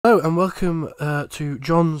Hello and welcome to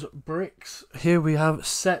John's Bricks. Here we have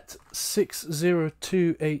set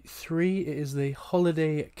 60283. It is the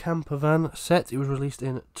Holiday Camper Van set. It was released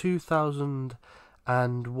in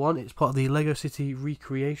 2001. It's part of the Lego City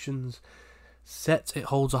Recreations set. It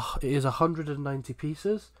is 190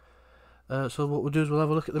 pieces. So what we'll do is we'll have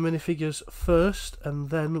a look at the minifigures first, and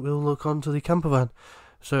then we'll look onto the camper van.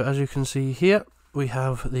 So as you can see here, we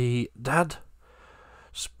have the dad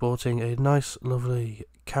sporting a nice, lovely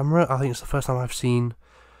camera. I think it's the first time I've seen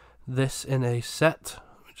this in a set.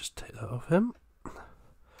 Let me just take that off him.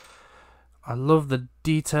 I love the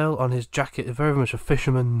detail on his jacket. It's very much a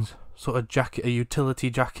fisherman's sort of jacket, a utility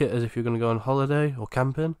jacket, as if you're going to go on holiday or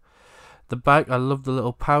camping. The back, I love the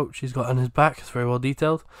little pouch he's got on his back. It's very well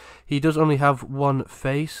detailed. He does only have one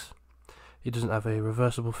face. He doesn't have a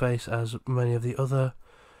reversible face as many of the other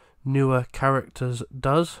newer characters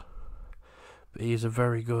does. But he's a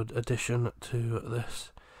very good addition to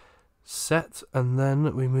this set. And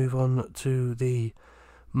then we move on to the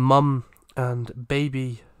mum and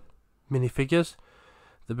baby minifigures.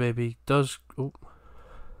 The baby does come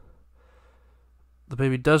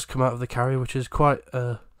out of the carrier, which is quite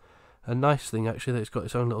a nice thing actually, that it's got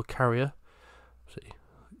its own little carrier. See,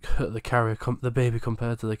 the carrier, the baby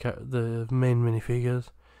compared to the main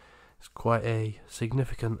minifigures, it's quite a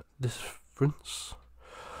significant difference.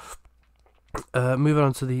 Moving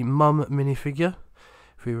on to the mum minifigure.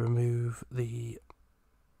 If we remove the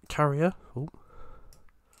carrier,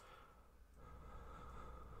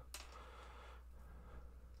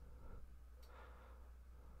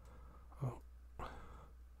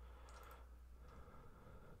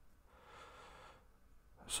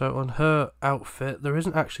 So on her outfit, there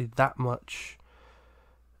isn't actually that much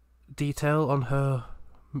detail on her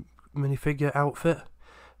minifigure outfit.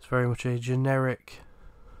 It's very much a generic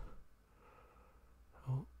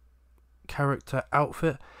character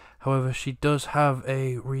outfit. However, she does have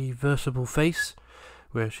a reversible face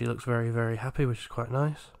where she looks very, very happy, which is quite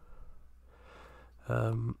nice.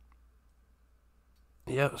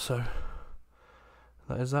 Yeah, so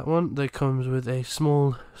that is that one. There comes with a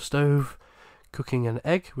small stove cooking an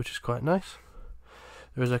egg, which is quite nice.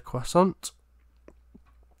 There is a croissant.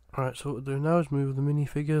 Alright, so what we'll do now is move the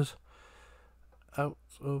minifigures out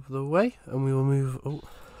of the way, and we will move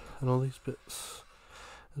and all these bits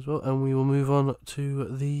as well, and we will move on to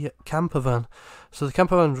the camper van. So the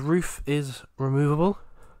camper van's roof is removable,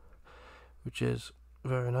 which is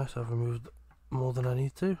very nice. I've removed more than I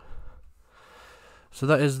need to. So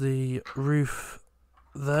that is the roof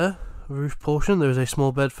there, roof portion. There is a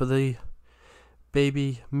small bed for the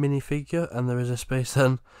baby minifigure, and there is a space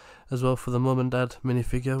then as well for the mum and dad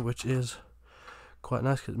minifigure, which is quite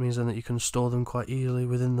nice because it means then that you can store them quite easily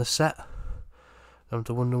within the set. Don't have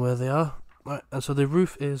to wonder where they are. Right, and so the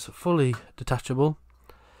roof is fully detachable,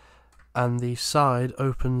 and the side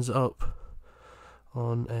opens up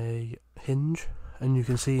on a hinge, and you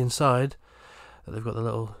can see inside that they've got the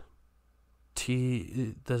little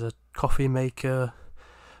tea, there's a coffee maker,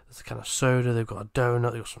 there's a kind of soda, they've got a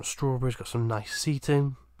donut, they've got some strawberries, got some nice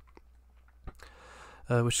seating,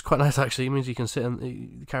 which is quite nice actually. It means you can sit in,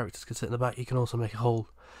 the characters can sit in the back. You can also make a whole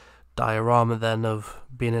diorama then of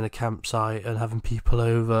being in a campsite and having people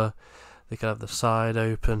over. They can have the side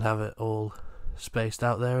open, have it all spaced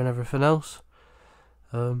out there and everything else.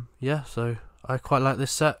 Yeah, so I quite like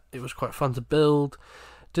this set. It was quite fun to build.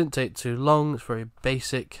 Didn't take too long. It's a very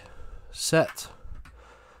basic set.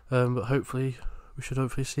 But hopefully, we should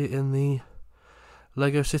hopefully see it in the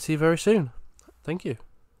Lego City very soon. Thank you.